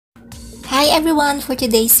Hi everyone! For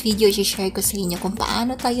today's video, i-share ko sa inyo kung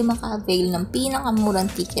paano tayo maka-avail ng pinakamurang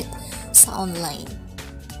ticket sa online.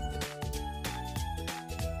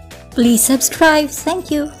 Please subscribe! Thank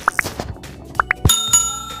you!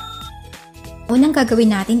 Unang gagawin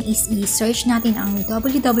natin is i-search natin ang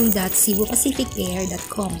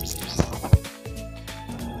www.cebupacificair.com.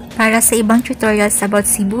 Para sa ibang tutorials about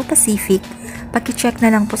Cebu Pacific, paki-check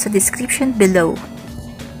na lang po sa description below.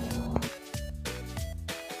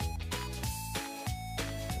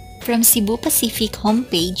 From Cebu Pacific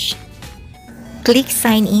homepage, click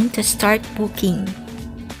Sign In to start booking.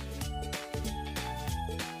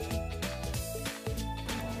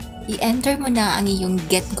 I-enter mo na ang iyong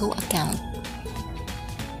GetGo account.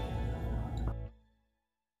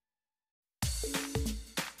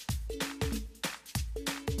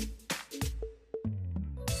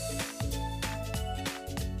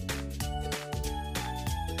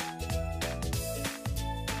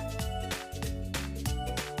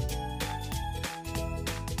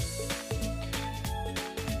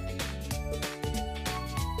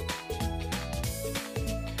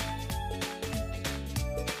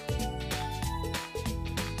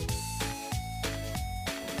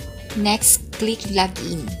 Next, click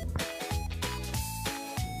Login.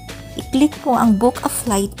 I-click mo ang Book a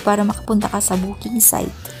Flight para makapunta ka sa booking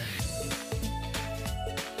site.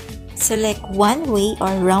 Select One Way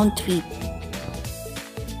or Round Trip.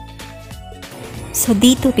 So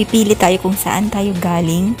dito pipili tayo kung saan tayo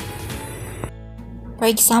galing. For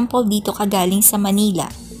example, dito ka galing sa Manila.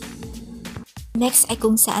 Next ay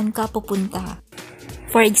kung saan ka pupunta.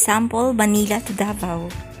 For example, Manila to Davao.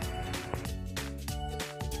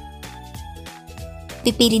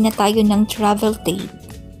 Pipili na tayo ng travel date.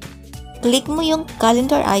 Click mo yung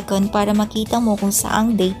calendar icon para makita mo kung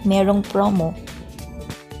saang date merong promo.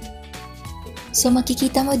 So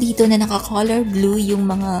makikita mo dito na naka-color blue yung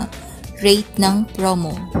mga rate ng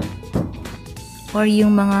promo or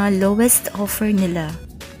yung mga lowest offer nila.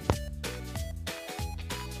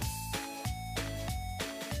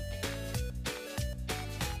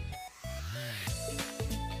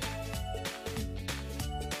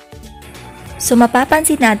 So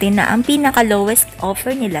mapapansin natin na ang pinaka-lowest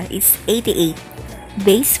offer nila is 88,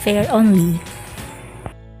 base fare only.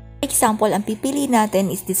 For example, ang pipili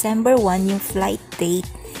natin is December 1 yung flight date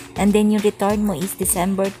and then yung return mo is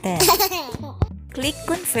December 10. Click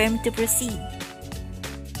Confirm to proceed.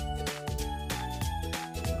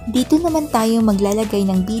 Dito naman tayo maglalagay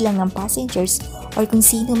ng bilang ng passengers or kung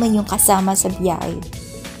sino man yung kasama sa biyahe.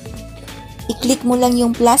 I-click mo lang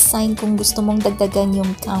yung plus sign kung gusto mong dagdagan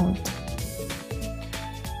yung count.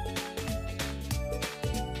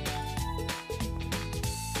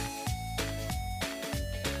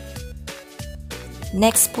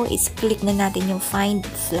 Next po is click na natin yung Find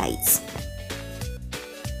Flights.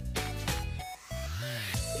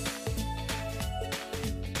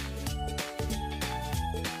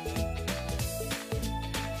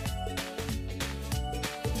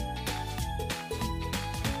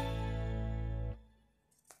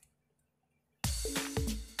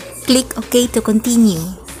 Click OK to continue.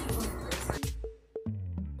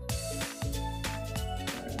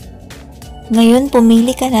 Ngayon,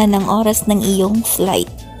 pumili ka na ng oras ng iyong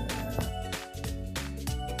flight.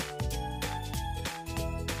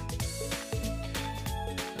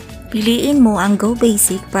 Piliin mo ang Go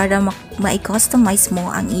Basic para ma-customize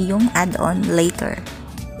mo ang iyong add-on later.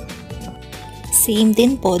 Same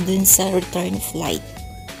din po dun sa return flight.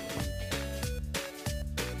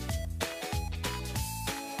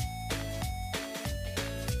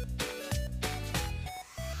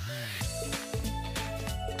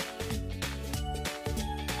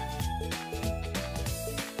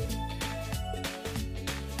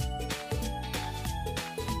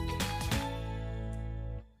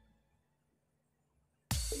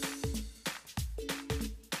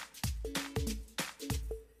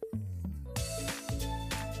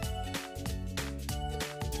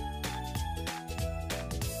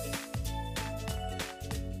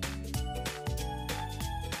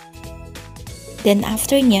 Then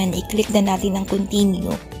after nyan, i-click na natin ang continue.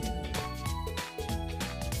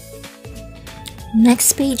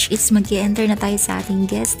 Next page is mag-enter na tayo sa ating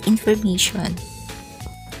guest information.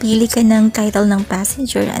 Pili ka ng title ng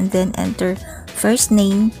passenger and then enter first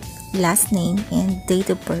name, last name, and date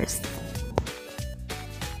of birth.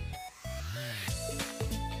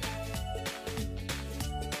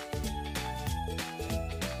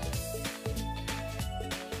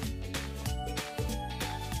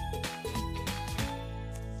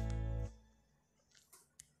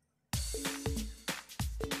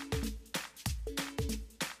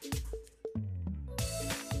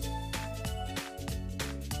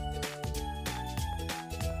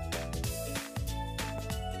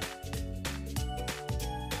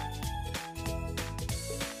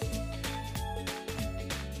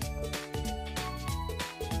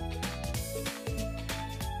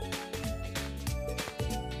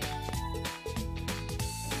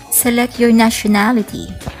 Select your nationality.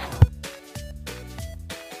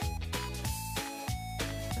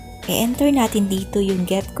 I-enter natin dito yung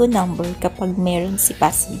GetGo number kapag meron si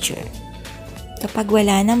passenger. Kapag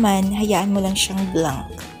wala naman, hayaan mo lang siyang blank.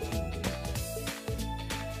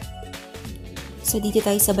 So, dito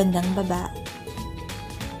tayo sa bandang baba.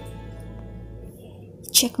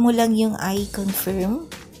 Check mo lang yung I confirm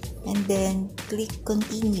and then click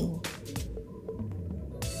continue.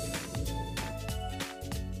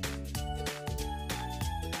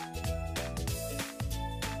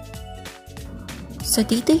 So,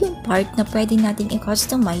 dito yung part na pwede natin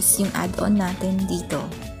i-customize yung add-on natin dito.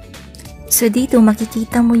 So, dito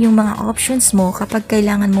makikita mo yung mga options mo kapag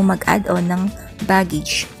kailangan mo mag-add-on ng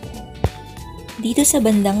baggage. Dito sa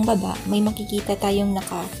bandang baba, may makikita tayong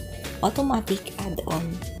naka-automatic add-on.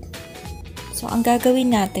 So, ang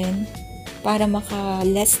gagawin natin para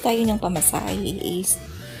maka-less tayo ng pamasahe is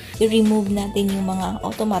i-remove natin yung mga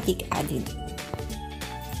automatic added.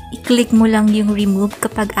 I-click mo lang yung remove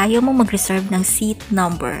kapag ayaw mo mag-reserve ng seat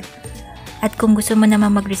number. At kung gusto mo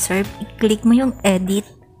naman mag-reserve, i-click mo yung edit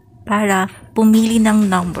para pumili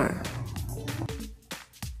ng number.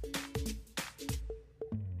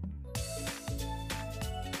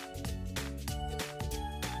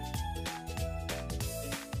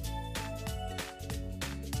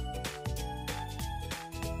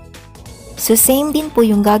 So, same din po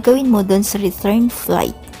yung gagawin mo dun sa return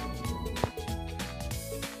flight.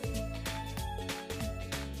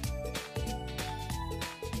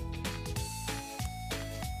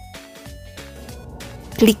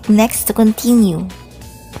 Click next to continue.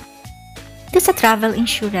 Ito sa travel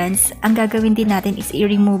insurance, ang gagawin din natin is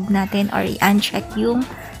i-remove natin or i-uncheck yung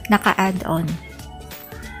naka-add-on.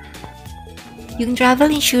 Yung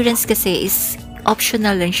travel insurance kasi is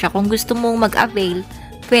optional lang siya. Kung gusto mong mag-avail,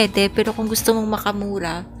 pwede. Pero kung gusto mong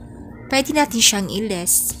makamura, pwede natin siyang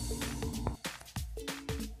i-less.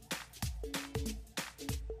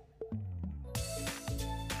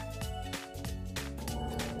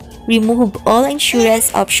 Remove all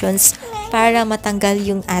insurance options para matanggal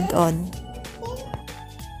yung add-on.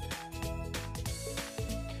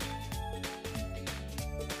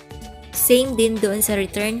 Same din doon sa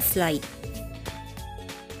return flight.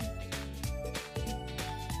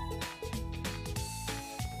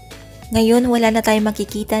 Ngayon, wala na tayong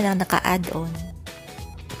makikita na naka-add-on.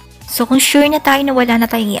 So, kung sure na tayo na wala na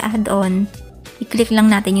tayong i-add-on, i-click lang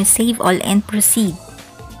natin yung save all and proceed.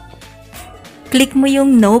 Click mo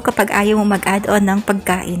yung no kapag ayaw mo mag-add-on ng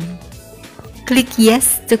pagkain. Click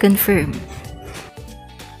yes to confirm.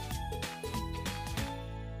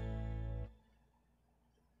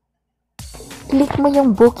 Click mo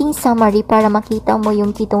yung booking summary para makita mo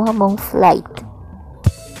yung kinuha mong flight.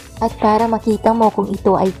 At para makita mo kung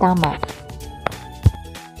ito ay tama.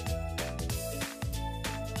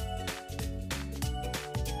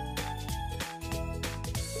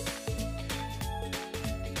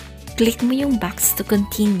 Click mo yung box to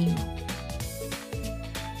continue.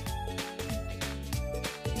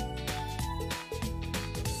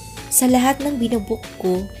 Sa lahat ng binobook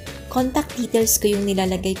ko, contact details ko yung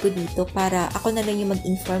nilalagay ko dito para ako na lang yung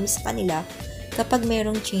mag-inform sa kanila kapag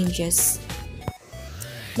merong changes.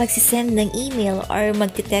 Magsisend ng email or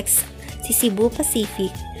magte-text si Cebu Pacific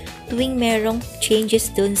tuwing merong changes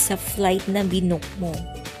dun sa flight na binook mo.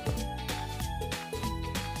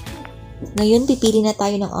 Ngayon, pipili na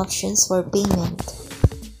tayo ng options for payment.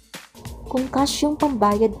 Kung cash yung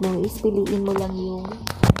pambayad mo, is piliin mo lang yung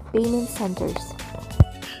payment centers.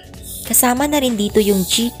 Kasama na rin dito yung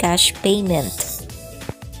GCash payment.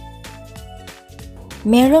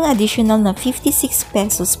 Merong additional na 56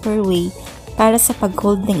 pesos per way para sa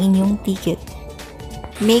pag-hold ng inyong ticket.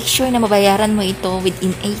 Make sure na mabayaran mo ito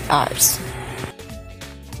within 8 hours.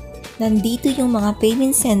 Nandito yung mga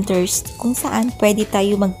payment centers kung saan pwede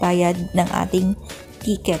tayo magbayad ng ating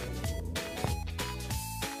ticket.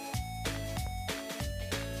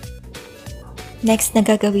 Next na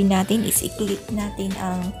gagawin natin is i-click natin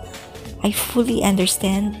ang I fully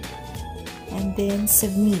understand and then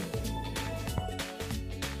submit.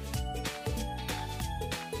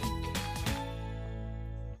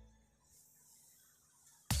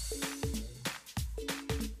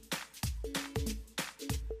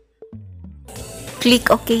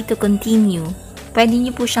 Click OK to continue. Pwede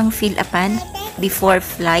niyo po siyang fill upan before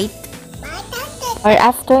flight or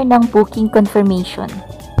after ng booking confirmation.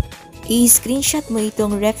 I-screenshot mo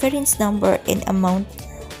itong reference number and amount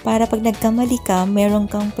para pag nagkamali ka, meron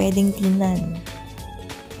kang pwedeng tingnan.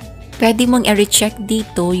 Pwede mong i-recheck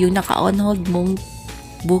dito yung naka-on hold mong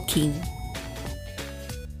booking.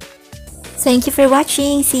 Thank you for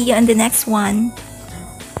watching. See you on the next one.